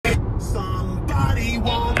Yo.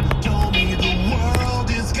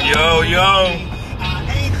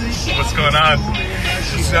 What's going on?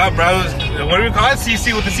 What's up, bro? What do we call it?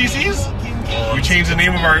 CC with the CCs? We changed the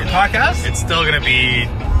name of our podcast? It's still going to be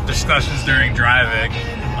discussions during driving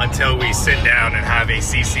until we sit down and have a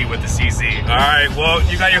CC with the CC. All right, well,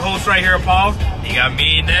 you got your host right here, Paul. You got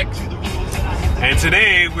me, Nick. And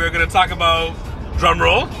today we're going to talk about drum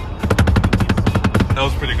roll. That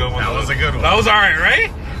was a pretty good one. That was a good one. That was all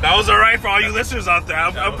right? That was all right for all you listeners out there.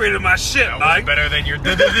 I'm upgrading my shit, That like. was better than your...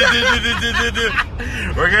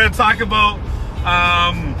 We're going to talk about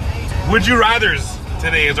would you rathers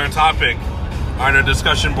today is our topic on our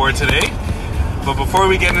discussion board today. But before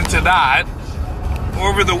we get into that,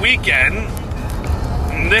 over the weekend,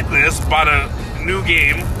 Nicholas bought a new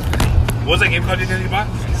game. What's that game called you bought?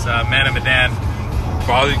 It's Man of Medan.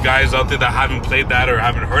 For all you guys out there that haven't played that or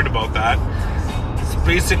haven't heard about that, it's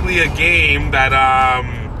basically a game that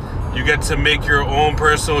you get to make your own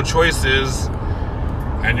personal choices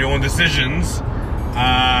and your own decisions.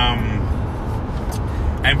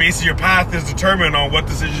 And basically your path is determined on what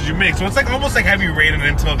decisions you make. So it's like almost like Heavy Rain and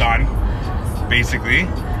Until Dawn, basically.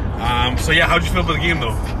 So yeah, how'd you feel about the game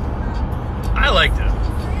though? I liked it.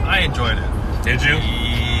 I enjoyed it. Did you?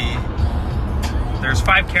 There's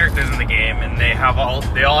 5 characters in the game, and they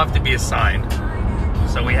all have to be assigned.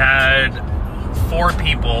 So we had 4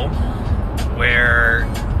 people, where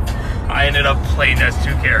I ended up playing as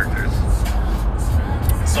 2 characters.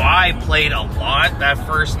 So I played a lot that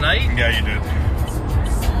first night. Yeah, you did.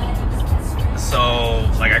 So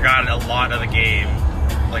like I got a lot of the game.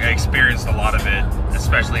 Like I experienced a lot of it,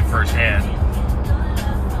 especially firsthand.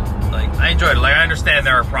 Like I enjoyed it. Like I understand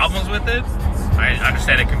there are problems with it. I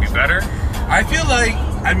understand it can be better. I feel like,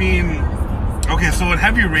 I mean, okay, so in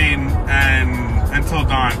Heavy Rain and Until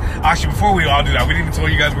Dawn, actually before we all do that, we didn't even tell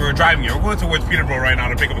you guys we were driving here. We're going towards Peterborough right now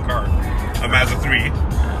to pick up a car, a Mazda 3.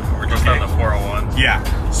 We're just on the 401. Yeah,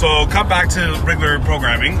 so cut back to regular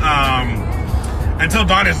programming. Until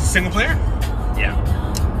Dawn is single player? Yeah.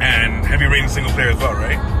 And Heavy Rain is single player as well,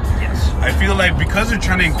 right? Yes. I feel like because they're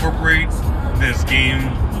trying to incorporate this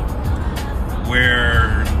game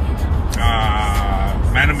where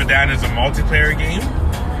Man of Medan is a multiplayer game,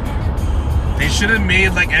 they should have made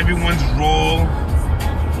like everyone's role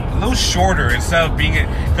a little shorter instead of being it,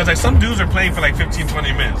 because like some dudes are playing for like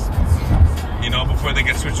 15-20 minutes, you know, before they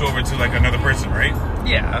get switched over to like another person, right?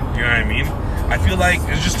 Yeah. You know what I mean? I feel like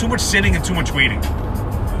there's just too much sitting and too much waiting.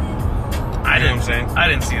 I didn't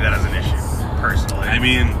see that as an issue, personally. I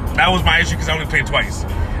mean, that was my issue because I only played twice.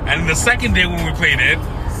 And the second day when we played it,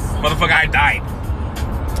 motherfucker, I died.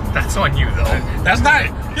 That's on you, though. That's not...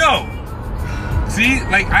 Yo! See,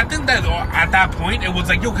 like, I think that at that point, it was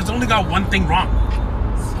like, yo, because I only got one thing wrong.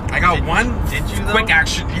 I got one quick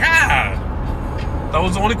action. Yeah! That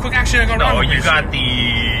was the only quick action I got wrong. No, you got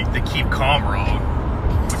the keep calm road,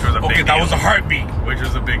 which was a big deal. Okay, that was a heartbeat. Which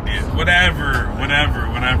was a big deal. Whatever,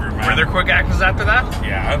 man. Were there quick actions after that?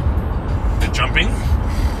 Yeah. The jumping.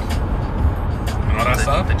 And all that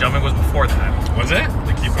stuff. The jumping was before that. Was it?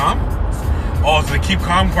 The keep calm? Oh, so the keep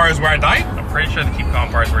calm part is where I died? I'm pretty sure the keep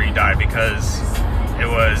calm part is where you died because it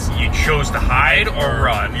was you chose to hide or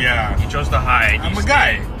run. Yeah. You chose to hide. I'm a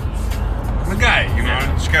guy, you know.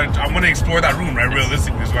 I want to explore that room, right?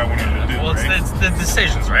 Realistically, is what I wanted to do. Well, right? it's the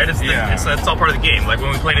decisions, right? It's all part of the game. Like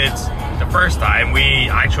when we played it the first time,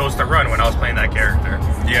 I chose to run when I was playing that character.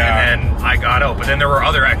 Yeah. And then I got out. But then there were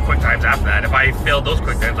other quick times after that. If I failed those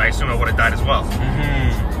quick times, I assume I would have died as well.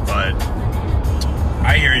 Mm-hmm. But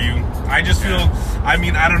I hear you. I just feel, I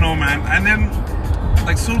mean, I don't know, man. And then,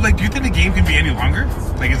 like, so, like, do you think the game can be any longer?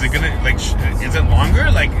 Like, is it gonna, like, is it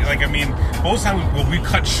longer? Like, I mean, most times, we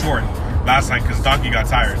cut short last night because Donkey got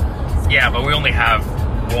tired. Yeah, but we only have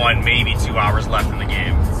 1, maybe 2 hours left in the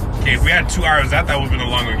game. Okay, if we had 2 hours, that would have been a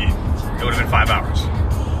longer game. It would have been 5 hours.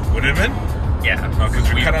 Would it have been? Yeah. No,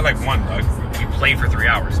 because we cut out like 1, Doug. We played for 3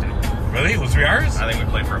 hours, dude. Really? It was 3 hours? I think we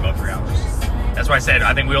played for about 3 hours. That's why I said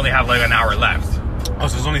I think we only have like an hour left. Oh,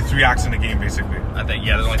 so there's only 3 acts in the game, basically. I think,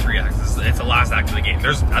 yeah, there's only 3 acts. It's the last act of the game.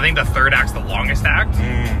 I think the 3rd act's the longest act.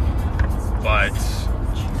 But...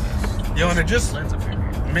 Yo, and it just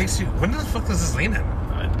makes you... When the fuck does this lane end?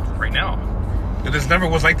 Right now. This never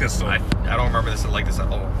was like this, though. I don't remember this like this at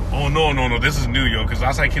all. Oh, no. This is new, yo. Because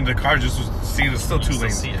last time I came to the car, just was... See, there's still 2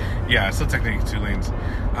 lanes. See it. Yeah, it's still technically 2 lanes.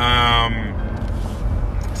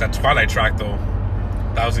 It's that Twilight track, though.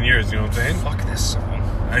 1,000 years, you know what I'm saying? Fuck this song.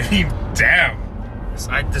 I mean, damn.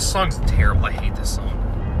 This song's terrible. I hate this song.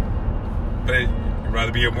 But you'd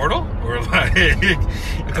rather be immortal? Or like,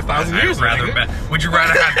 it's 1,000 years? Would you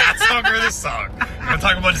rather have that song or this song? You want to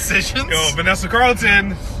talk about decisions? Yo, Vanessa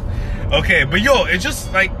Carlton. Okay, but yo, it's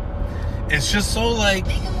just like, it's just so like,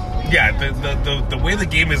 yeah, the way the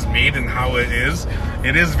game is made and how it is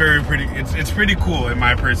very pretty. It's pretty cool in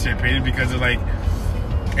my personal opinion because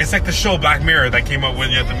it's like the show Black Mirror that came out when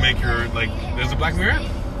you have to make your like. There's a Black Mirror.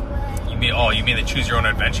 You mean the Choose Your Own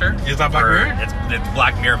Adventure? Is that Black Mirror? It's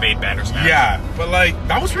Black Mirror made Bandersnatch. Yeah, but like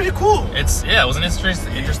that was pretty cool. It was an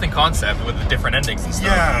interesting concept with the different endings and stuff.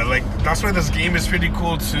 Yeah, like that's why this game is pretty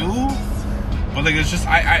cool too. But like it's just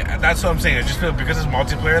I that's what I'm saying. I just feel because it's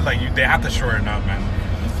multiplayer, like they have to shorten up, man.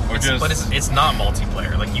 But it's not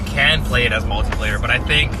multiplayer. Like you can play it as multiplayer, but I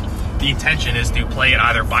think the intention is to play it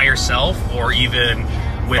either by yourself or even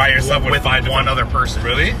with one other person.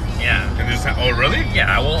 Really? Yeah. And just really?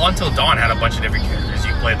 Yeah. Well, Until Dawn had a bunch of different characters.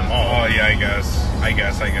 You played them all. Oh yeah, I guess.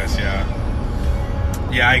 Yeah.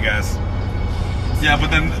 Yeah, I guess. Yeah,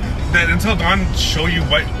 but then Until Dawn show you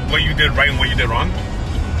what you did right and what you did wrong.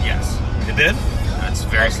 Yes, it did. That's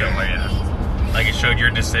very similar. Yeah. Like it showed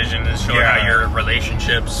your decision, it showed how your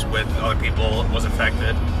relationships with other people was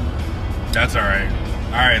affected. That's alright.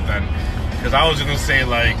 Alright then. Because I was gonna say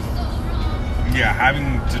like, yeah,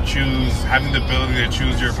 having the ability to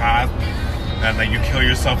choose your path and like you kill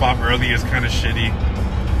yourself off early is kind of shitty.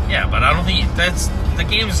 Yeah, but I don't think the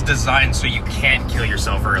game's designed so you can't kill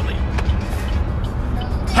yourself early.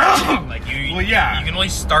 Like you can only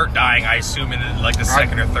start dying, I assume, in like the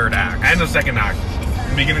second or third act. And the second act.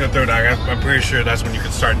 Beginning of third act, I'm pretty sure that's when you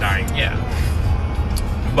can start dying. Yeah.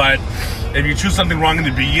 But if you choose something wrong in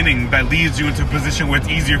the beginning that leads you into a position where it's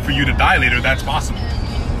easier for you to die later, that's possible.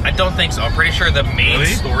 I don't think so. I'm pretty sure the main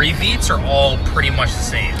story beats are all pretty much the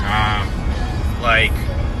same. Like,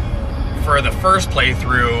 for the first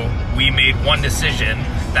playthrough, we made one decision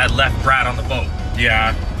that left Brad on the boat.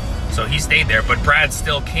 Yeah. So he stayed there, but Brad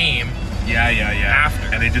still came. Yeah.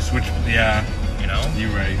 After. And they just switched. Yeah. You know. You're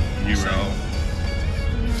right. You're right.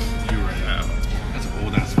 That's an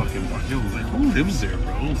old ass fucking bar. Yo, like who lives there,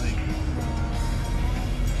 bro? Like.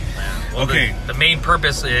 Well, okay. The main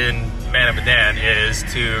purpose in Man of Medan is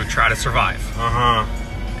to try to survive.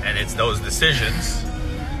 And it's those decisions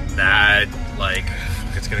that like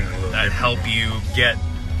it's getting a little that help you get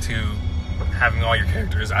to having all your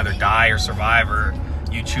characters either die or survive, or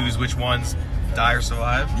you choose which ones die or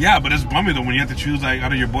survive. Yeah, but it's bummy though when you have to choose like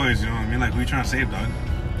out of your boys. You know what I mean? Like who you trying to save, dog?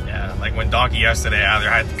 Yeah, like when Donkey yesterday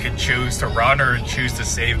either could choose to run or choose to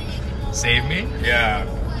save me. Yeah.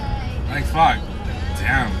 Like fuck.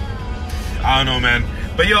 Damn. I don't know, man.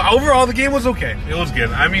 But yo, overall the game was okay. It was good.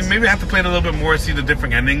 I mean, maybe I have to play it a little bit more, see the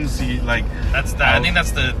different endings, see like I think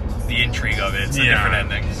that's the intrigue of it. It's the different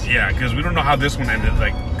endings. Yeah, because we don't know how this one ended,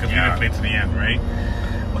 like because we didn't play to the end, right?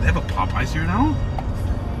 Well, they have a Popeyes here now?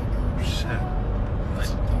 Shit.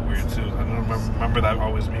 That's weird too. I don't remember that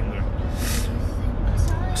always being there.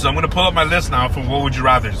 So I'm gonna pull up my list now for what would you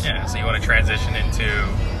rather's. Yeah, so you want to transition into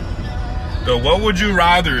the what would you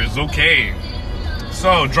rather's. Okay.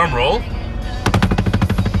 So drum roll.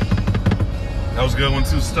 That was a good one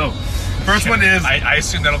too. Still, first one is. I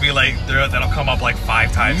assume that'll be like that'll come up like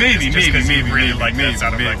 5 times. Maybe.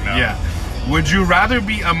 Yeah. Would you rather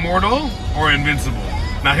be immortal or invincible?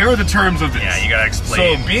 Now here are the terms of this. Yeah, you gotta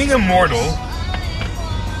explain. So being immortal.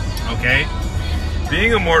 Okay.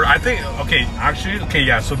 Being immortal, I think. Okay, actually, okay,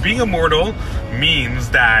 yeah. So being immortal means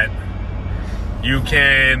that you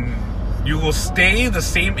will stay the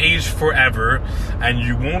same age forever, and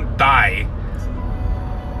you won't die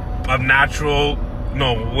of natural.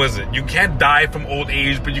 No, what was it? You can't die from old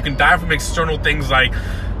age, but you can die from external things like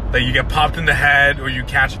you get popped in the head, or you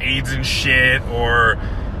catch AIDS and shit, or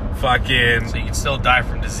fucking. So you can still die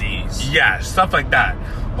from disease. Yeah, stuff like that.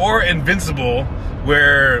 Or invincible,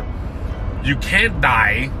 where you can't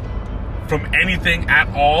die from anything at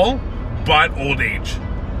all but old age.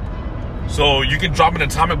 So you can drop an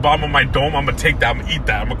atomic bomb on my dome, I'm gonna take that, I'm gonna eat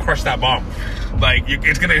that, I'm gonna crush that bomb. Like,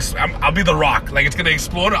 it's gonna, I'll be the Rock. Like, it's gonna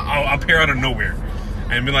explode, I'll appear out of nowhere.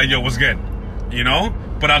 And be like, yo, what's good? You know?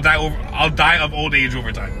 But I'll die of old age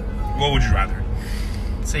over time. What would you rather?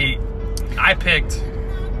 See, I picked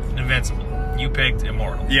invincible. You picked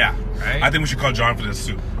immortal. Yeah. Right? I think we should call John for this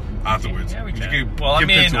too. Afterwards. Yeah, we can. Well, I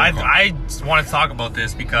mean, I want to talk about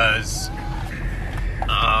this because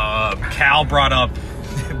Cal brought up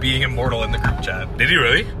being immortal in the group chat. Did he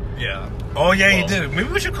really? Yeah. Oh, yeah, he did. Maybe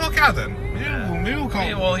we should call Cal then. Maybe we'll call.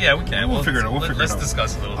 Well, yeah, we can. We'll figure it out. Let's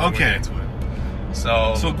discuss a little bit. Okay.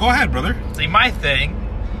 So go ahead, brother. See, my thing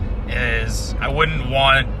is I wouldn't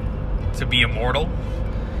want to be immortal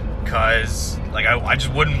because, like, I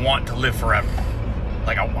just wouldn't want to live forever.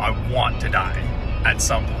 Like, I want to die at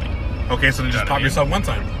some point. Okay, so then just pop yourself one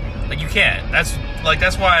time. Like, you can't. That's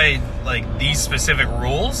why, like, these specific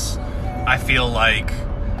rules, I feel like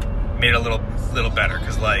made it a little better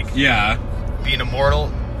because like Yeah. being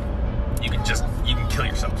immortal, you can kill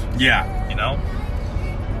yourself. Yeah. You know.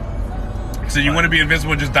 So you want to be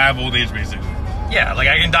invincible and just die of old age, basically. Yeah, like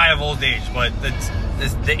I can die of old age, but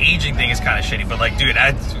the aging thing is kind of shitty. But like, dude,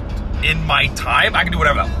 in my time, I can do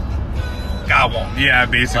whatever God won't. Yeah,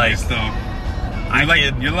 basically. Like, Still.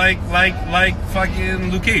 You're like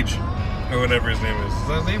fucking Luke Cage, or whatever his name is. Is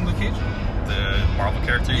that his name, Luke Cage? The Marvel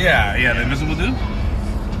character. Yeah, the invisible dude.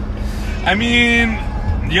 I mean,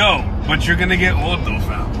 yo, but you're gonna get old though,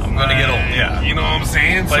 fam. I'm gonna get old. Yeah. You know what I'm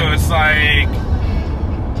saying? But, so it's like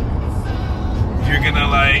you're gonna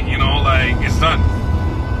it's done.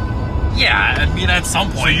 Yeah, I mean at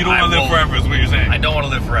some point. So you don't want to live forever, is what you're saying? I don't want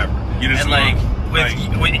to live forever. You just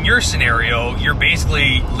in your scenario, you're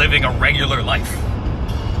basically living a regular life,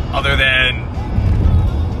 other than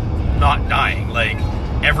not dying. Like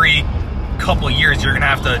every couple of years, you're gonna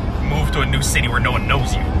have to move to a new city where no one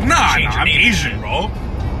knows you. Nah, I'm Asian, bro.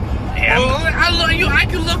 And I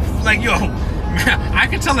can look like yo. Man, I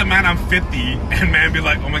can tell a man I'm 50 and man be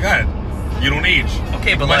like, oh my god, you don't age.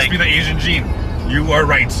 Okay, but it must like be the Asian gene. You are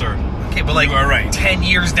right, sir. Okay, but like you are right. 10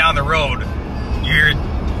 years down the road,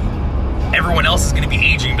 everyone else is going to be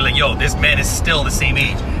aging and be like, yo, this man is still the same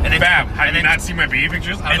age. And then, Fam, have you not seen my baby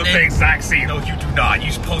pictures? I look the exact same. No, you do not. You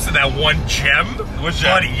just posted that one gem. What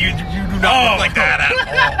gem? Buddy, you do not look like that at all.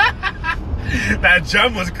 That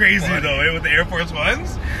gem was crazy, though, with the Air Force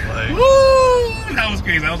Ones. Like, woo! That was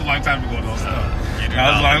crazy. That was a long time ago, though.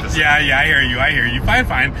 Yeah, I hear you.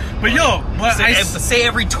 Fine. But yo, say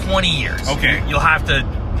every 20 years. Okay. You'll have to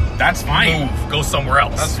That's fine. go somewhere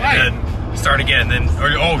else. That's fine. And then start again.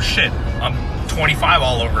 Oh shit, I'm 25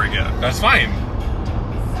 all over again. That's fine.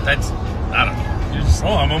 I don't know. You're just,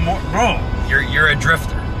 bro. You're a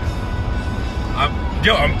drifter.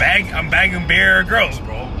 I'm bagging bare girls,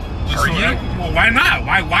 bro. Are you? Well, why not?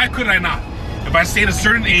 Why could I not? If I stay at a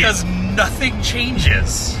certain age. Because nothing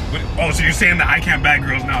changes. Oh, so you're saying that I can't bag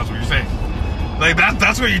girls now? Is what you're saying? Like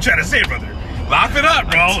that's what you're trying to say, brother. Laugh it up,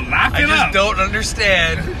 bro. Laugh it up. I just don't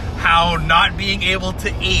understand how not being able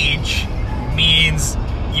to age means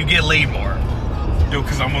you get laid more. Yo,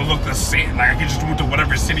 because I'm gonna look the same. Like I can just move to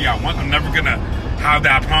whatever city I want. I'm never gonna have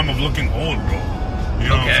that problem of looking old, bro. You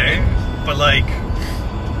know what I'm saying? But like,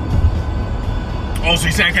 oh, so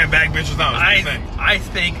you saying I can't bag bitches now? I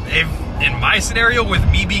think if in my scenario with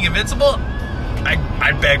me being invincible,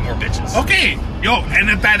 I'd bag more bitches. Okay, yo, and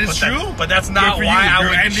if that is true, but that's not why I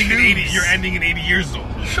would ending choose. in 80. You're ending in 80 years though.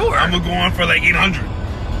 Sure. I'm gonna go on for like 800.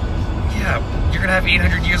 Yeah, you're gonna have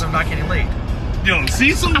 800 years of not getting laid. Yo,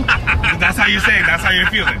 see some? That's how you're saying. That's how you're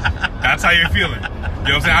feeling. That's how you're feeling. You know what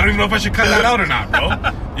I'm saying? I don't even know if I should cut that out or not, bro.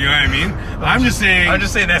 You know what I mean? I'm just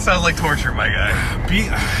saying that sounds like torture, my guy.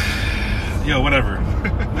 Yo, whatever.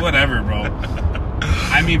 Whatever, bro.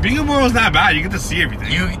 I mean, being immortal is not bad. You get to see everything.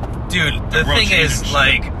 Dude, the thing is,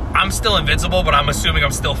 like, I'm still invincible, but I'm assuming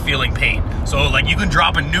I'm still feeling pain. So, like, you can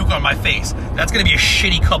drop a nuke on my face. That's gonna be a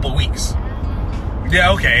shitty couple weeks.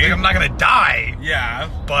 Yeah, okay. Like, I'm not gonna die. Yeah.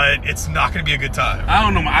 But it's not gonna be a good time. I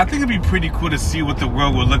don't know. I think it'd be pretty cool to see what the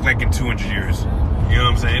world would look like in 200 years. You know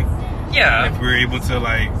what I'm saying? Yeah. If we were able to,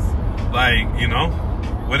 like, you know?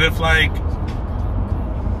 What if, like...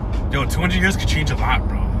 Yo, 200 years could change a lot,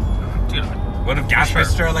 bro. Dude, what if gas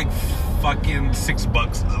prices are like fucking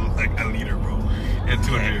 $6 a liter, bro? In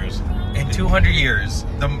 200 years. In 200 years,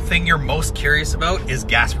 the thing you're most curious about is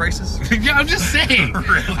gas prices? Yeah, I'm just saying.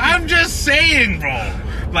 Really? I'm just saying, bro.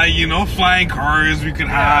 Like, you know, flying cars, we could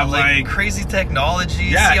have, like... crazy technology.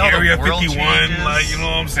 Yeah, see how Area the world 51, changes. like, you know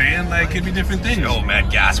what I'm saying? Like, it could be different things. Yo, man,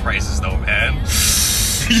 gas prices, though, man.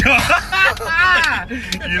 You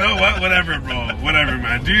know what? Whatever, bro. Whatever,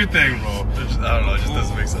 man. Do your thing, bro. I don't know. It just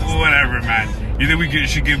doesn't make sense. Whatever, man. You think we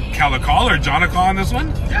should give Cal a call or John a call on this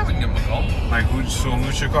one? Yeah, we can give him a call. Like, who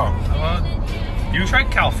should call? You try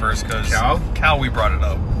Cal first, because Cal, we brought it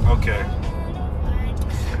up. Okay.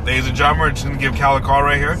 Ladies and gentlemen, we're just going to give Cal a call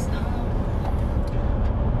right here.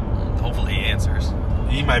 Hopefully he answers.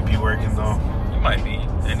 He might be working, though. He might be.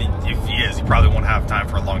 And if he is, he probably won't have time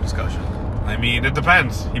for a long discussion. I mean, it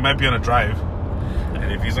depends. He might be on a drive.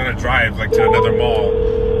 And if he's on a drive, like to another mall,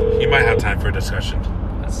 he might have time for a discussion.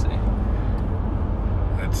 Let's see.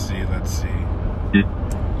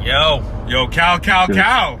 Yo, Cal.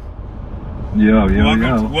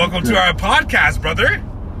 Welcome to our podcast, brother.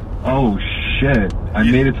 Oh, shit. I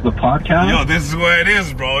made it to the podcast? Yo, this is what it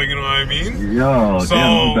is, bro. You know what I mean? Yo, so,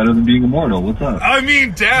 damn, better than being immortal. What's up? I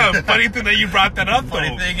mean, damn. Funny thing that you brought that up, though.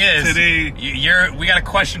 Funny thing is, today, we got a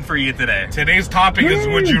question for you today. Today's topic is,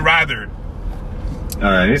 would you rather? All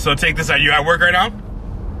right. So take this out. You at work right now?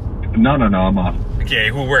 No, I'm off. Okay,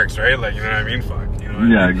 who works, right? Like, you know what I mean? Fuck. You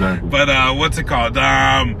know? Yeah, exactly. But what's it called?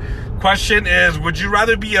 Question is, would you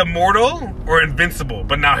rather be immortal or invincible?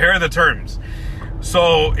 But now here are the terms.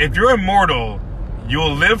 So if you're immortal,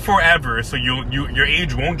 you'll live forever, so your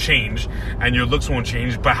age won't change and your looks won't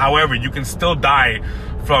change. But however, you can still die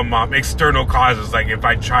from external causes. Like if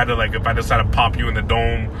I decide to pop you in the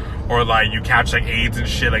dome, or like you catch like AIDS and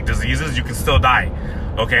shit, like diseases, you can still die.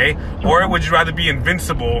 Okay? Or would you rather be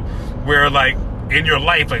invincible, where like in your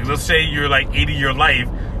life, like let's say you're like 80-year life,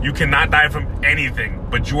 you cannot die from anything,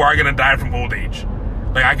 but you are gonna die from old age.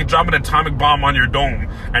 Like I could drop an atomic bomb on your dome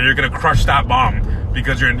and you're gonna crush that bomb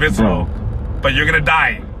because you're invincible. But you're gonna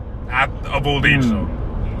die of old age though.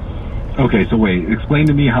 Okay, so wait, explain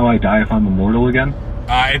to me how I die if I'm immortal again?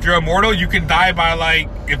 If you're immortal, you can die by like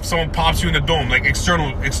if someone pops you in the dome, like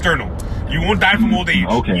external. You won't die from old age.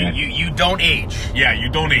 Okay. You don't age. Yeah, you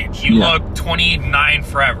don't age. You look 29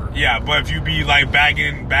 forever. Yeah, but if you be like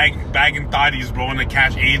bagging thotties, bro, and to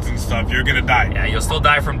catch AIDS and stuff, you're gonna die. Yeah, you'll still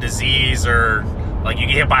die from disease, or like you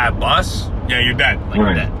get hit by a bus. Yeah, you're dead. Like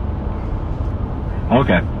you're dead.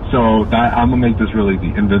 Okay, so I'm gonna make this really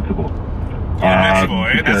easy. Invincible. Invincible,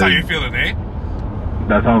 eh? That's how you're feeling, eh?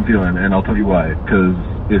 That's how I'm feeling, and I'll tell you why. Because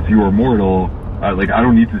if you were mortal, like I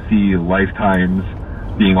don't need to see lifetimes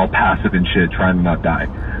being all passive and shit, trying to not die.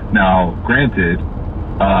 Now, granted,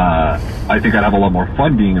 I think I'd have a lot more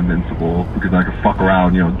fun being invincible because I could fuck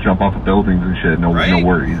around, you know, jump off of buildings and shit, no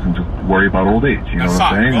worries, and just worry about old age. You know what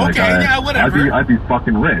I'm saying? Okay, like, yeah, whatever. I'd be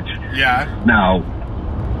fucking rich. Yeah. Now,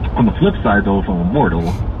 on the flip side, though, if I'm immortal,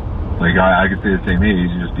 like I could stay the same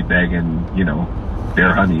age and just be bagging, you know,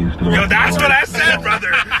 bear honeys for the rest of my that's what I life. said,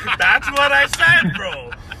 brother. That's what I said,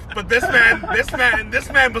 bro. But this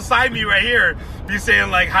man beside me right here, he's saying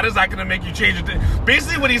like, how does that gonna make you change it?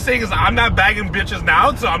 Basically, what he's saying is, I'm not bagging bitches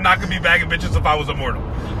now, so I'm not gonna be bagging bitches if I was immortal.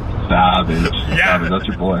 Savage. Yeah, Savage, that's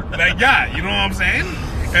your boy. Like, yeah, you know what I'm saying?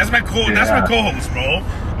 That's my co-host, bro.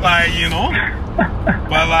 Like, you know,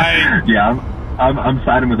 but like, yeah, I'm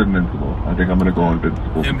siding with Invincible. I think I'm gonna go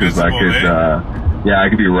Invincible because I could, I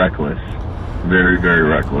could be reckless, very, very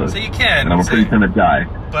reckless. So you can, and I'm a pretty kind of guy.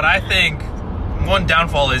 But I think one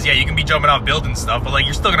downfall is, you can be jumping off buildings and stuff, but like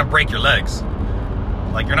you're still gonna break your legs.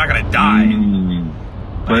 Like you're not gonna die.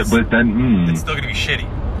 But then it's still gonna be shitty.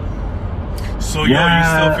 So you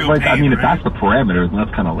still feel like pain, I mean, right? if that's the parameters, then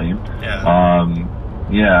that's kind of lame.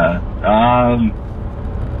 Yeah.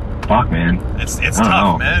 Fuck, man. It's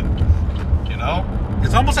tough, man. You know?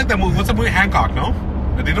 It's almost like that movie. What's the movie, Hancock? No,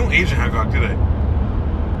 but they don't age in Hancock, do they?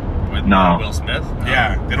 With Will Smith? No.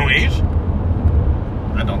 Yeah, they don't age.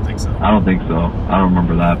 I don't think so. I don't think so. I don't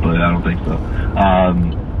remember that, but I don't think so.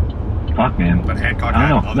 Fuck, man. But Hancock. I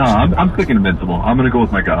don't know. No, I'm sticking Invincible. I'm gonna go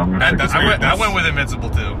with my gut. I went with Invincible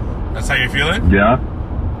too. That's how you're feeling? Yeah,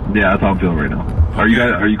 that's how I'm feeling right now. Are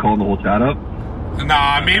you calling the whole chat up?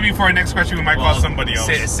 Nah, maybe for our next question we might call somebody else.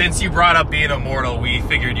 Since you brought up being immortal, we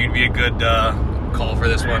figured you'd be a good call for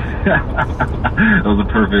this one. That was a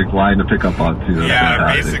perfect line to pick up on too.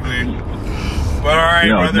 Yeah, basically. But all right,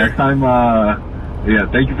 brother. Next time,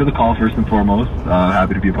 thank you for the call first and foremost.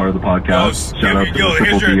 Happy to be a part of the podcast. Shout out to the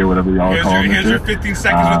Triple B or whatever y'all call it. Here's your 15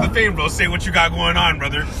 seconds worth of fame, bro. Say what you got going on,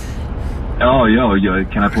 brother. Oh, yo,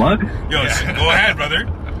 can I plug? Go ahead, brother.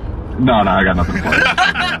 No, I got nothing to plug.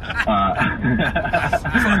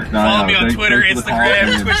 Follow me on Twitter,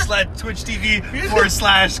 Instagram, Twitch TV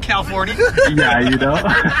 /Cal40. Yeah, you know.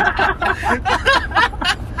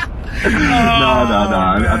 No.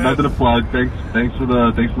 I'm nothing to plug. Thanks for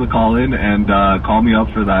the call in, and call me up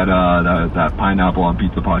for that pineapple on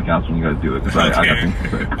pizza podcast when you guys do it. I got things to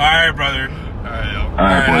say. All right, brother. All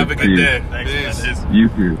right, boys. Have a good day. Thanks. You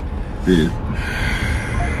too. Peace.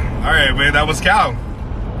 All right, man. That was Cal.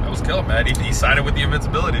 That was killer, man. He sided with the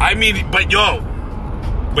invincibility. I mean, but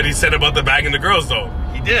he said about the bagging the girls though.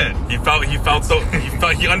 He did. He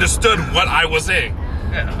understood what I was saying.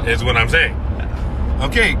 Yeah. Is what I'm saying.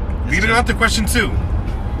 Okay, leading on to question 2.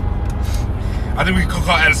 I think we could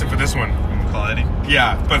call Edison for this one. Call Eddie?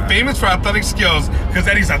 Yeah, but famous for athletic skills, because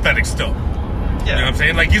Eddie's athletic still. Yeah. You know what I'm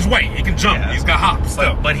saying? Like, he's white, he can jump, he's got hops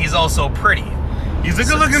still. But he's also pretty. He's a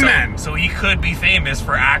good-looking man. So he could be famous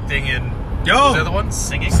for acting and... Yo! What's the other one?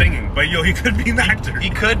 Singing. But he could be an actor.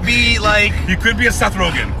 He could be like... He could be a Seth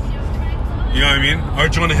Rogen. You know what I mean? Or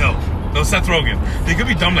Jonah Hill. No, Seth Rogen. He could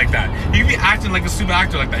be dumb like that. He could be acting like a stupid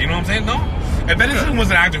actor like that. You know what I'm saying? No? If Edison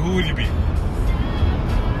was an actor, who would you be? I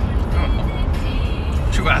don't know.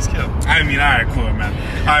 What you ask him? I mean, alright, cool, man.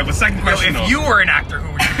 Alright, but second question, if you were an actor,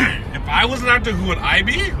 who would you be? If I was an actor, who would I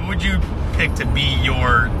be? Who would you pick to be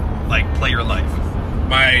your, play your life?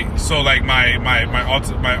 My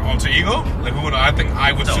alter ego? Like, who would I think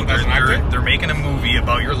I would suit as an actor? They're making a movie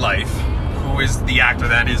about your life. Who is the actor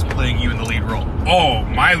that is playing you in the lead role? Oh,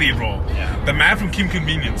 my lead role. Yeah. The man from Kim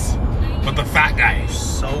Convenience, but the fat guy.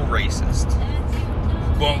 So racist.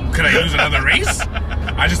 Well, could I use another race?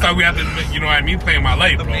 I just thought we had to, you know what I mean, playing my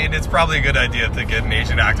life, I bro. mean, it's probably a good idea to get an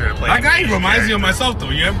Asian actor to play. That guy an Asian reminds me of character. myself, though.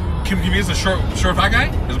 You have Kim Convenience, a short fat guy?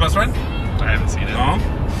 His best friend? I haven't seen it. No?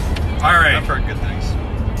 All right. I've heard good things.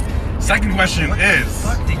 Second question What the is...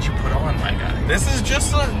 fuck did you put on, my guy? This is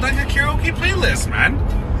just like a karaoke playlist, man.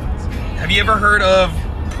 Have you ever heard of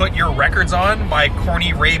Put Your Records On by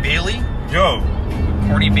Corny Ray Bailey? Yo,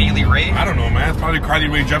 Corny Bailey Ray? I don't know, man. It's probably Carly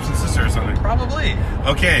Rae Jepsen's sister or something. Probably.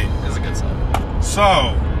 Okay, It's a good song.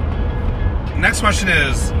 so next question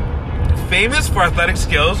is famous for athletic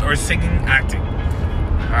skills or singing, acting?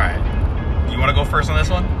 Alright. You want to go first on this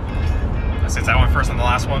one? Since I went first on the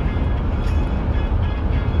last one?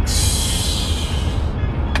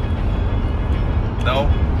 No?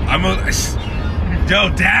 Yo,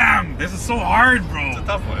 damn, this is so hard, bro. It's a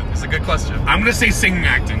tough one. It's a good question. I'm gonna say singing,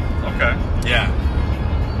 acting. Okay. Yeah.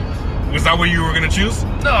 Was that what you were gonna choose?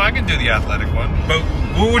 No, I can do the athletic one. But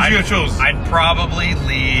what would you have chose? I'd probably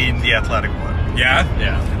lean the athletic one. Yeah?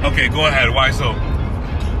 Yeah. Okay, go ahead. Why so?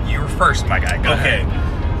 You were first, my guy. Go Okay.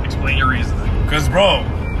 ahead. Explain your reasoning. Because, bro,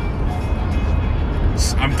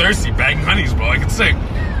 I'm thirsty. Bagging honeys, bro. I can sing.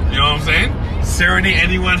 You know what I'm saying? Serenade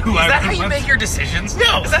anyone who Is that how you make your decisions?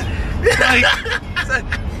 No. Is that, is that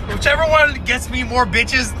whichever one gets me more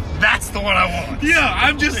bitches, that's the one I want. Yeah,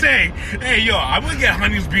 I'm just saying. Hey, yo, I'm gonna get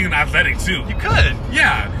honeys being athletic too. You could.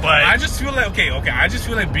 Yeah, But- I just feel like okay. I just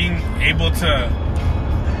feel like being able to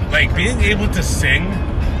sing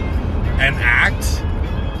and act.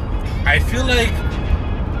 I feel like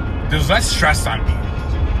there's less stress on me.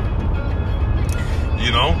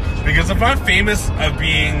 You know, because if I'm famous of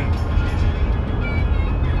being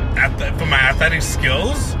for my athletic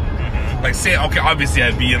skills, like say, okay, obviously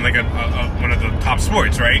I'd be in like one of the top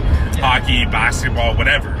sports, right? Yeah. Hockey, basketball,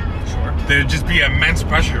 whatever. Sure. There'd just be immense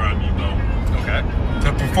pressure on me, bro, Okay.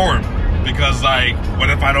 to perform. Because like, what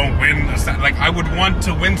if I don't win? Like, I would want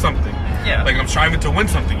to win something. Yeah. Like I'm striving to win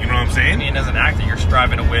something. You know what I'm I saying? mean, as an actor, you're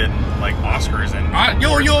striving to win like Oscars and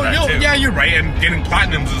Yo, that too. yeah, you're right, and getting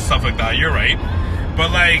platinums and stuff like that. You're right,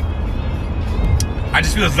 but like, I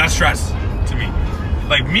just feel it's less stress to me.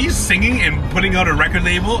 Like me singing and putting out a record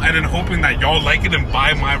label and then hoping that y'all like it and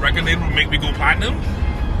buy my record label and make me go platinum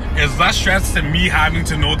is less stress than me having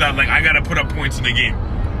to know that like I gotta put up points in the game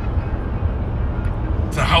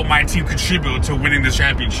to help my team contribute to winning the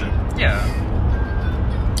championship. Yeah,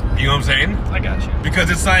 You know what I'm saying? I got you. Because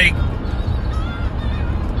it's like,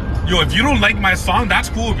 yo, if you don't like my song, that's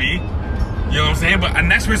cool, B. You know what I'm saying? But a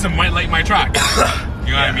next person might like my track.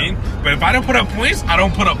 You know what I mean? But if I don't put up points, I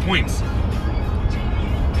don't put up points.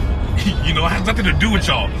 You know, it has nothing to do with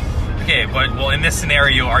y'all. Okay, but well, in this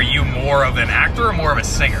scenario, are you more of an actor or more of a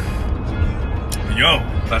singer? Yo,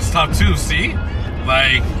 that's tough too, see?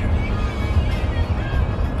 Like,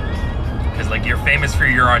 Because like you're famous for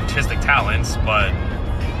your artistic talents, but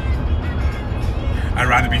I'd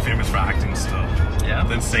rather be famous for acting still yeah,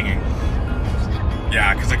 than singing.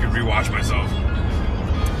 Yeah, because I could rewatch myself.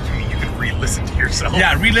 I mean, you could re-listen to yourself.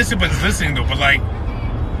 Yeah, re-listen, but it's listening though. But like,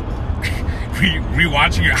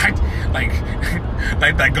 rewatching your act, like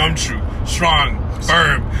that gumshoe, strong,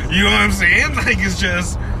 firm. You know what I'm saying? Like it's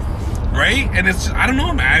just right, and it's just, I don't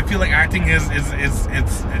know, man. I feel like acting is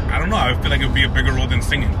I don't know. I feel like it would be a bigger role than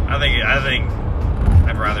singing. I think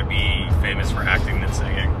I'd rather be famous for acting than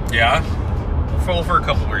singing. Yeah. For a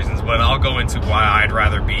couple of reasons, but I'll go into why I'd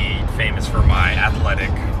rather be famous for my athletic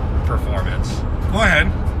performance. Go ahead.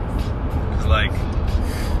 Because, like,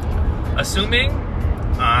 assuming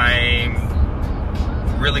I'm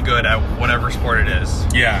really good at whatever sport it is,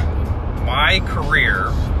 Yeah. my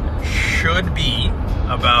career should be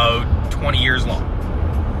about 20 years long,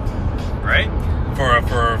 right? For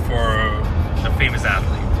A famous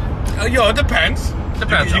athlete. yo, it depends.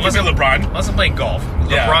 Depends. You can be LeBron. Unless I'm playing golf.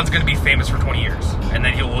 Yeah. LeBron's going to be famous for 20 years. And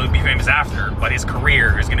then he'll be famous after. But his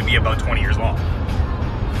career is going to be about 20 years long.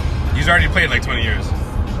 He's already played like 20 years.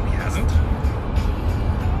 No, he hasn't.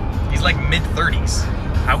 He's like mid-30s.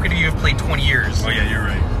 How could he have played 20 years? Oh, yeah, you're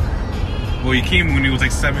right. Well, he came when he was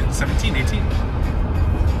like 17, 18.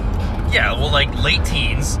 Yeah, well, like late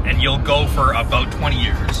teens. And you'll go for about 20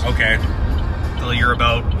 years. Okay. Till you're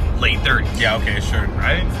about late 30s. Yeah, okay, sure.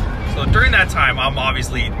 Right? So during that time, I'm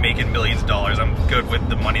obviously making millions of dollars. I'm good with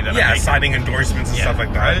the money that I'm Yeah, making. signing endorsements and stuff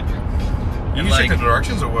like that. Right? You And, check the like,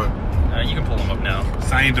 directions or what? you can pull them up now.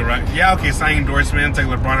 Signing direct. Yeah, okay, signing endorsements. Like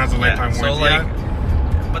LeBron has a lifetime so warranty.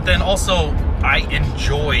 like, but then also I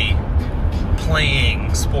enjoy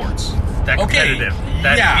playing sports. that competitive,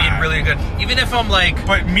 that being really good. Even if I'm like,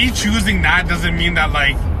 but me choosing that doesn't mean that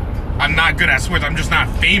like I'm not good at sports. I'm just not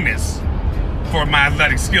famous for my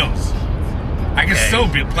athletic skills. I can still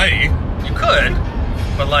play. You could,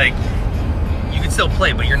 but like you could still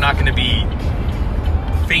play, but you're not going to be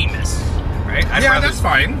famous, right? That's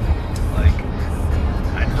fine. Like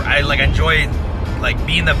I like enjoy like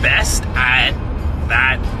being the best at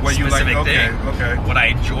that specific thing. Okay. What I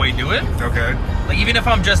enjoy doing. Okay. Like even if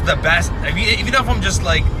I'm just the best, even if I'm just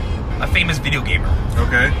like a famous video gamer.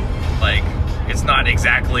 Okay. Like it's not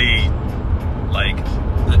exactly like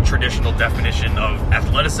the traditional definition of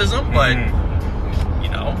athleticism, but you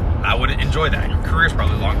know, I would enjoy that. Your career's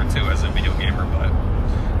probably longer too as a video gamer, but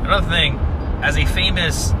another thing, as a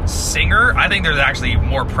famous singer, I think there's actually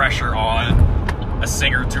more pressure on a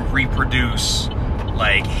singer to reproduce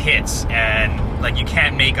like hits, and like you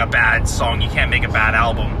can't make a bad song, you can't make a bad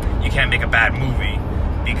album, you can't make a bad movie,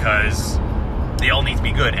 because they all need to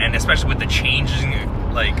be good. And especially with the changing,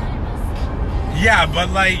 like, yeah, but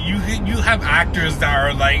like you have actors that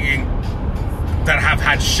are like that have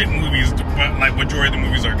had shit movies, but like majority of the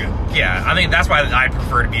movies are good. Yeah, I think that's why I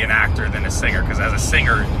prefer to be an actor than a singer, because as a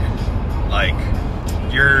singer, like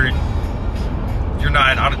you're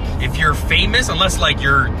not, if you're famous, unless like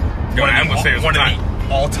you're one of the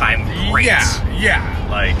all-time greats. Yeah.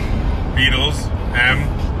 Like Beatles,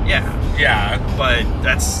 yeah, but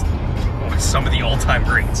that's some of the all-time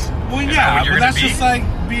greats. Well, yeah, but that's just like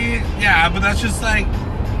but that's just like,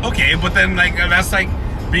 okay, but then like that's like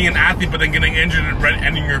being an athlete, but then getting injured and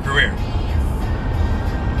ending your career.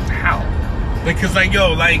 How? Because like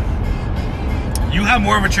you have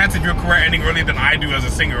more of a chance of your career ending early than I do as a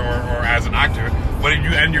singer or as an actor. But if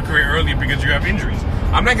you end your career early because you have injuries,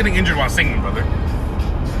 I'm not getting injured while singing, brother.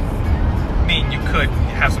 I mean, you could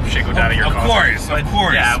have some shit go down in your concert. Of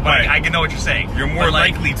course. Yeah, but I can know what you're saying. You're more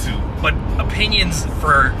likely to. But opinions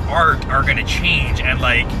for art are going to change, and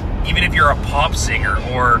like even if you're a pop singer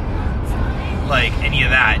or like any of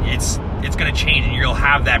that, it's going to change, and you'll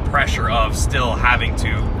have that pressure of still having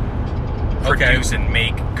to produce and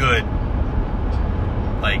make good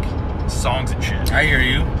like songs and shit. I hear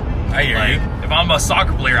you. If I'm a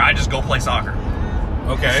soccer player, I just go play soccer.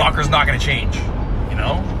 Okay. Soccer's not going to change, you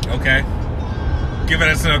know? Okay. Give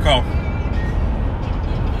us a call.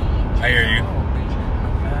 I hear you.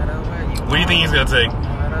 What do you think he's going to take?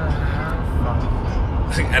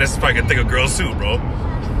 Edison's probably going to take a girl suit, bro.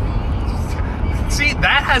 See,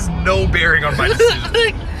 that has no bearing on my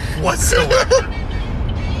decision whatsoever.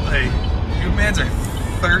 Like, you man's are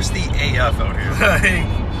thirsty AF out here.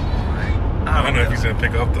 I don't know if he's going to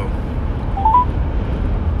pick up, though.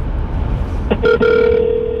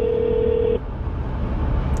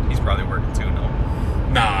 He's probably working too, no?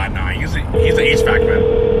 Nah. He's an HVAC man.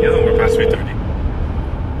 He doesn't work past 3:30.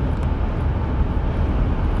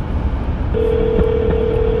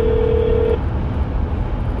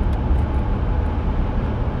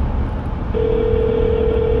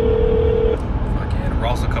 Fucking, we're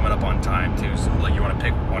also coming up on time too, so like you want to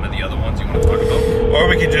pick one of the other ones you want to talk about? Or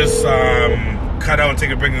we could just cut out and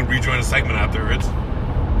take a break and rejoin the segment afterwards.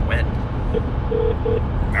 When?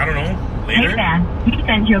 I don't know. Later? Hey there. You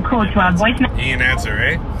send your call to our voicemail. He didn't answer,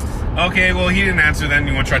 eh? Okay, well, he didn't answer then.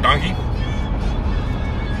 You want to try Donkey?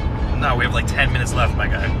 No, we have like 10 minutes left, my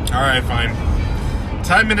guy. Alright, fine.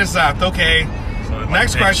 10 minutes left, okay. So like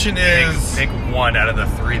next question is... Pick one out of the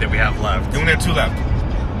 3 that we have left. You only have 2 left.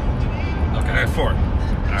 Okay. I have 4.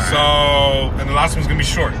 Alright. So, and the last one's going to be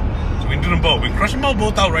short. So we can do them both. We can crush them all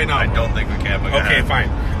both out right now. I don't think we can, but okay, fine.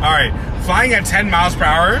 Alright. Flying at 10 miles per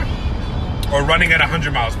hour or running at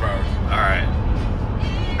 100 miles per hour? Alright.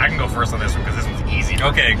 I can go first on this one because this one's easy.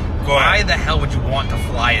 Okay, go Why ahead. the hell would you want to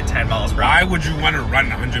fly at 10 miles per hour? Why would you want to run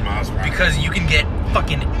 100 miles per hour? Because you can get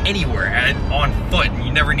fucking anywhere on foot and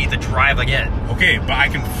you never need to drive again. Okay, but I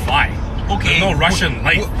can fly. Okay. There's no Russian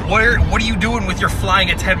life. What are you doing with your flying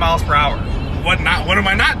at 10 miles per hour? What am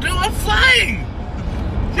I not doing? I'm flying.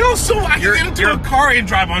 Yo, so I can get into a car and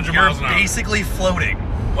drive 100 miles an hour. You're basically floating.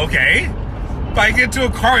 Okay. But I get into a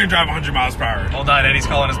car and drive 100 miles per hour. Hold on, Eddie's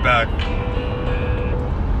calling us back.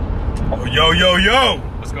 Oh, yo.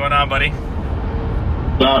 What's going on, buddy?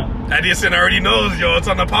 Edison already knows, yo. It's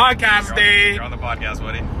on the podcast day. You're on the podcast,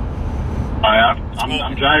 buddy.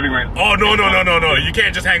 I'm driving right now. Oh, no. You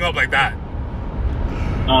can't just hang up like that.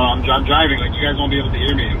 No, I'm driving. Like, you guys won't be able to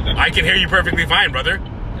hear me. I can hear you perfectly fine, brother.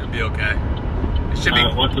 It'll be okay. It should be.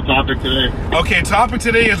 What's the topic today? Okay, topic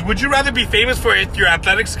today is, would you rather be famous for your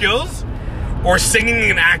athletic skills or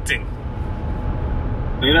singing and acting?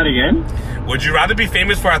 Say that again? Would you rather be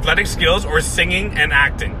famous for athletic skills or singing and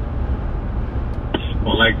acting?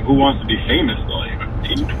 Well, like, who wants to be famous, though?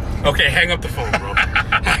 Okay, hang up the phone, bro.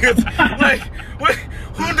 Like, what?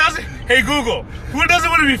 Who doesn't? Hey Google, who doesn't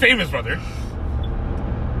want to be famous, brother?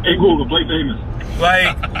 Hey Google, play famous.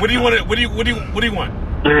 Like, what do you want? What do you want?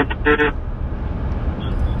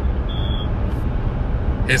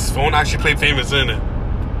 His phone actually played famous, isn't it?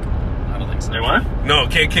 I don't think so. Say what? No,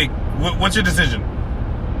 okay. What's your decision? I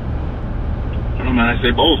don't know, man. I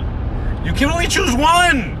say both. You can only choose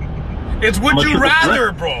one. It's would you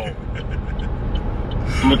rather, bro.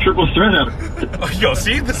 I'm a triple threat at it. Oh, yo,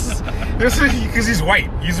 see, this is because he's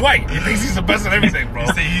white. He's white. He thinks he's the best at everything, bro.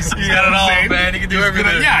 He's got it all, man. He can do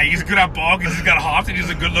everything. Yeah, he's good at ball because he's got a hops and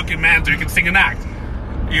he's a good-looking man, so he can sing and act.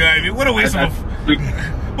 You know what I mean? What a waste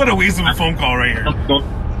of a phone call right here.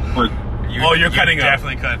 You're cutting out.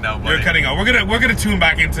 Definitely cutting out, buddy. You're cutting out. We're gonna tune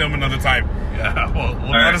back into him another time. Yeah. Well,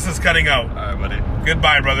 Notice is cutting out. All right, buddy.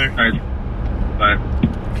 Goodbye, brother. All right. Bye.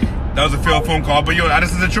 That was a failed phone call, but yo,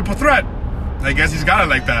 this is a triple threat. I guess he's got it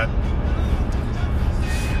like that.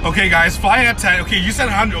 Okay, guys, fly at 10. Okay, you said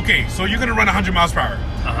 100. Okay, so you're gonna run 100 miles per hour.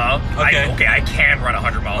 Okay. I can run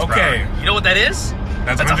 100 miles per hour. You know what that is?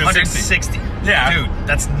 That's 160. Yeah. Dude,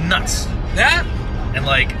 that's nuts. Yeah. And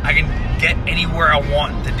like, I can get anywhere I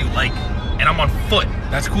want to do, like, and I'm on foot.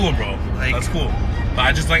 That's cool, bro. Like, that's cool.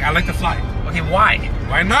 But I like to fly. Okay, why?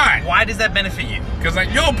 Why not? Why does that benefit you? Because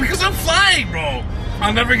I'm flying, bro.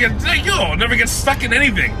 I'll never get stuck in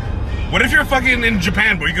anything. What if you're fucking in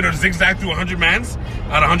Japan, bro? You're gonna zigzag through 100 mans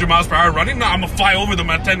at 100 miles per hour running? No, I'm gonna fly over them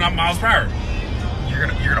at 10 miles per hour. You're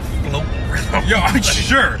gonna float over them. Yo, I'm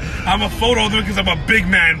sure. I'm gonna float over them because I'm a big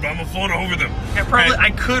man, but I'm gonna float over them. Yeah, probably. I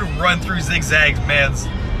could run through zigzags, man's.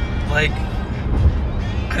 Like,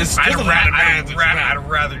 I'd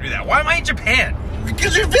rather do that. Why am I in Japan?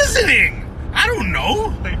 Because you're visiting. I don't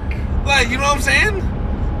know. Like, you know what I'm saying?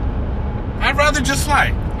 I'd rather just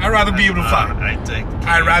fly. I'd rather be able to fly.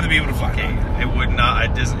 I'd rather be able to fly. Okay, it would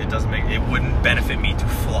not. It wouldn't benefit me to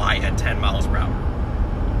fly at 10 miles per hour.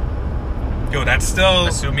 Yo, that's still.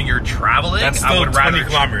 Assuming you're traveling, that's still 20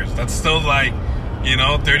 kilometers. That's still like,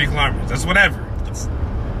 30 kilometers. That's whatever.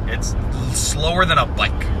 It's slower than a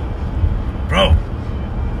bike. Bro,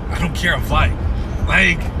 I don't care. I'm flying.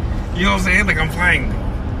 Like, you know what I'm saying? Like, I'm flying.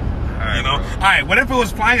 Alright, what if it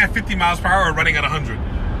was flying at 50 miles per hour or running at 100?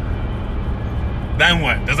 Then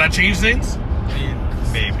what? Does that change things? I mean,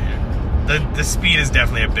 maybe. The speed is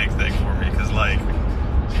definitely a big thing for me, because, like,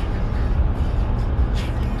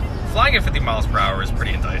 flying at 50 miles per hour is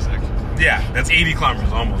pretty enticing. Yeah, that's 80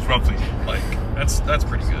 kilometers almost, roughly. Like, that's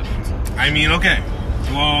pretty good. I mean, okay.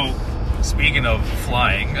 Well, speaking of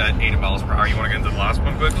flying at 80 miles per hour, you want to get into the last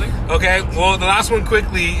one quickly? Okay, well, the last one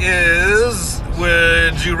quickly is,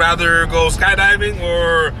 would you rather go skydiving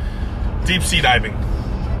or deep sea diving?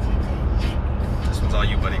 This one's all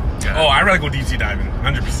you, buddy. Oh, I'd rather go deep sea diving,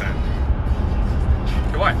 100%.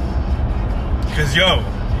 Why? Because, yo,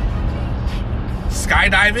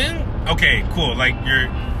 skydiving? Okay, cool. Like,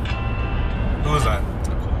 who was that?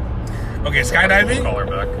 Okay, skydiving? Call her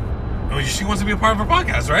back. Oh, she wants to be a part of our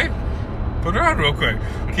podcast, right? Put her on real quick.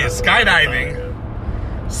 Okay, skydiving.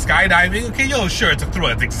 Okay, yo, sure, it's a thrill.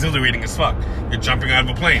 It's exhilarating as fuck. You're jumping out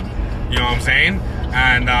of a plane. You know what I'm saying?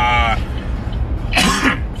 And,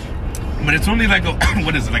 but it's only like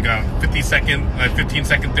what is it, like a 15 second,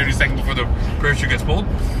 30 seconds before the parachute gets pulled?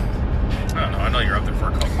 I don't know. I know you're up there for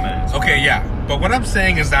a couple minutes. Okay, yeah. But what I'm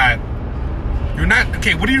saying is that you're not,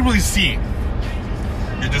 okay, what are you really seeing?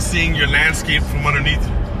 You're just seeing your landscape from underneath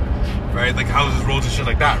you. Right? Like houses, roads, and shit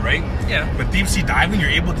like that, right? Yeah. But deep sea diving, you're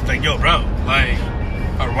able to, like, yo, bro, like,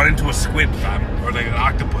 if I run into a squid, fam, or like an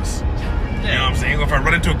octopus, you know what I'm saying? Or if I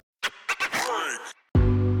run into a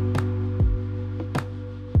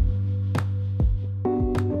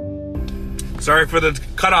Sorry for the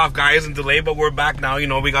cutoff, guys, and delay, but we're back now. You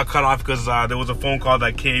know, we got cut off because there was a phone call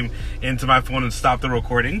that came into my phone and stopped the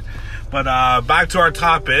recording. But back to our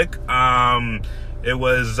topic. It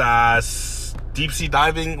was deep sea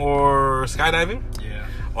diving or skydiving? Yeah.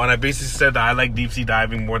 And I basically said that I like deep sea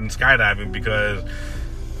diving more than skydiving because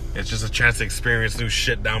it's just a chance to experience new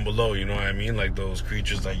shit down below, you know what I mean? Like those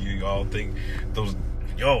creatures that you all think,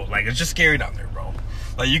 like it's just scary down there, bro.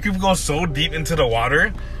 Like you can go so deep into the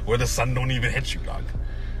water where the sun don't even hit you, dog.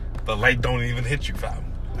 The light don't even hit you, fam.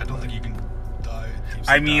 I don't think you can dive deep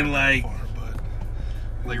sea I mean, diving like... far, but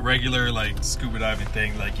like regular, like, scuba diving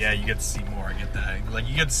thing, like, yeah, you get to see more, I get that. Like,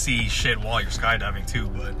 you get to see shit while you're skydiving, too,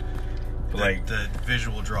 but like, the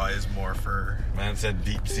visual draw is more for... Man said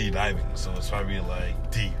deep sea diving, so it's probably,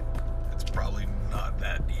 like, deep. It's probably not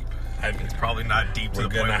that deep. I mean, It's probably not deep to the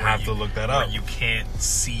point we're where gonna have to look that up. you can't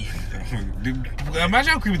see anything. Dude,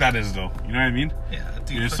 imagine how creepy that is, though. You know what I mean? Yeah,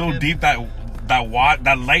 dude. You're so deep that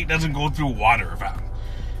light doesn't go through water, fam.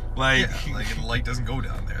 Like, Yeah, like the light doesn't go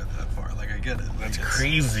down there that far. Like I get it. that's Like,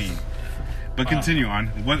 crazy. But continue on.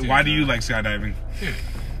 Why do you like skydiving? Dude,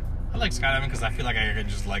 I like skydiving because I feel like I can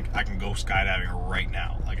just I can go skydiving right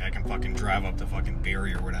now. Like I can fucking drive up to fucking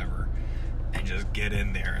Barrie or whatever, and just get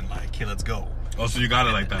in there and like, hey, let's go. Oh, so you got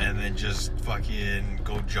it like that. And then just fucking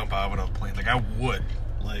go jump out of a plane. Like I would.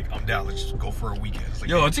 Like I'm down. Let's just go for a weekend. It's like,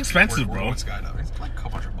 Yo, it's expensive, we're bro. going skydiving. It's like a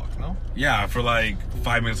couple $100, no? Yeah, for like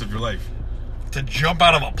 5 minutes of your life. To jump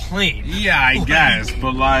out of a plane. Yeah, I guess,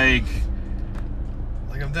 but like,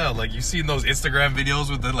 I'm down. Like you seen those Instagram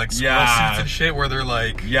videos with the like squirrel Yeah. suits and shit where they're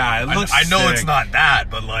like, yeah, it looks I know sick. it's not that,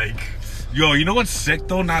 but like, Yo, you know what's sick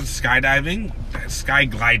though? Not skydiving, sky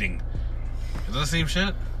gliding. Is that the same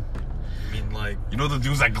shit? I mean, like, You know the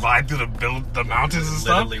dudes that glide through the mountains and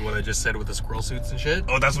stuff? literally what I just said with the squirrel suits and shit.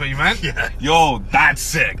 Oh, that's what you meant? Yeah. Yo, that's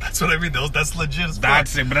sick. That's what I mean. That's legit as fuck.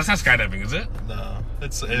 That's sick, but that's not skydiving, is it? No,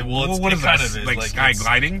 it's What is kind that? of is. Like sky it's,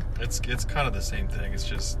 gliding? It's kind of the same thing. It's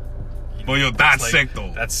just. Well, yo, it's that's like- sick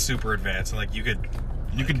though. That's super advanced, and like you could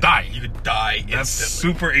die. You could die That's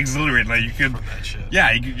instantly super exhilarating. Like you could, from that shit.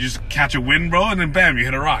 yeah, you could just catch a wind, bro, and then bam, you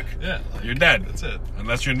hit a rock. Yeah, like, You're dead. That's it.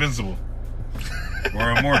 Unless you're invincible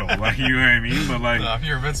or immortal, like you know what I mean. But like, No, if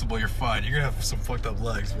you're invincible, you're fine. You're gonna have some fucked up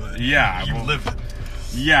legs, but Yeah, you well- lived it.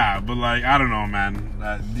 yeah, but like I don't know,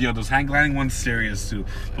 man. Yo, those hang gliding ones serious too.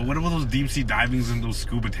 But what about those deep sea divings and those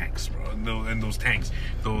scuba tanks, bro? And those tanks,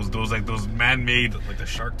 those like those man-made. Like the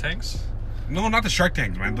shark tanks. No, not the shark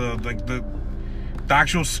tanks, man. The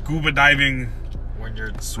actual scuba diving When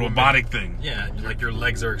you're swimming. robotic thing. Yeah, like your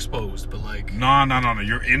legs are exposed, but like No.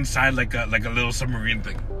 You're inside like a little submarine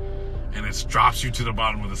thing, and it drops you to the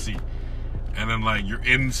bottom of the sea, and then like you're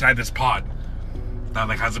inside this pod that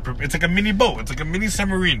like has it's like a mini boat. It's like a mini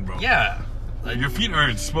submarine, bro. yeah, Like your feet are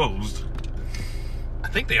exposed. I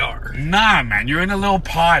think they are. Nah, man, you're in a little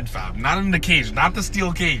pod, fam. Not in the cage, not the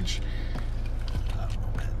steel cage. I don't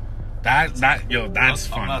know, man. That's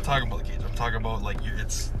I'm fun. not talking about the cage. I'm talking about like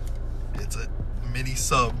it's a mini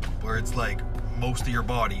sub where it's like most of your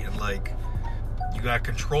body and like you got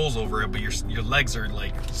controls over it, but your legs are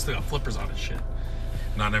like still got flippers on and shit.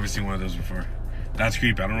 No, I've never seen one of those before. That's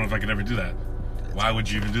creepy. I don't know if I could ever do that. Why would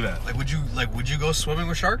you even do that? Like would you go swimming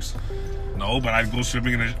with sharks? No, but I'd go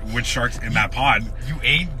swimming with sharks in that pod. You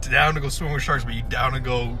ain't down to go swimming with sharks, but you down to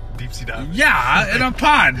go deep sea diving. Yeah, in a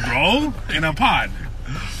pod, bro. In a pod.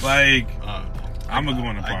 Like, No. I'm gonna go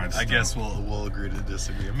in a pod. I guess we'll agree to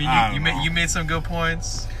disagree. I mean, I you don't know. made some good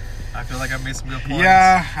points. I feel like I made some good points.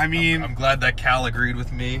 Yeah, I mean, I'm glad that Cal agreed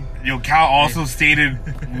with me. yo, Cal also stated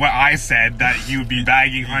what I said, that he would be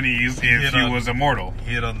bagging honeys if hit he on- was immortal.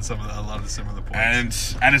 He hit on a lot of the similar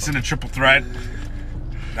points. And Edison a triple threat.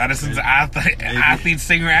 Edison's an athlete,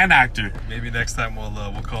 singer, and actor. Maybe next time we'll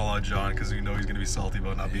call out John because we know he's gonna be salty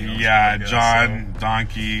about not being on the Yeah, show, I guess, John,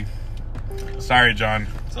 Donkey. Sorry, John.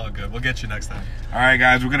 so it's all good. We'll get you next time. All right,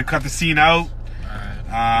 guys, we're gonna cut the scene out.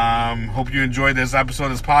 All right. Hope you enjoyed this episode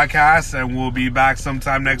of this podcast, and we'll be back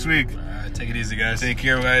sometime next week. All right. Take it easy, guys. Take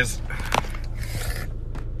care, guys.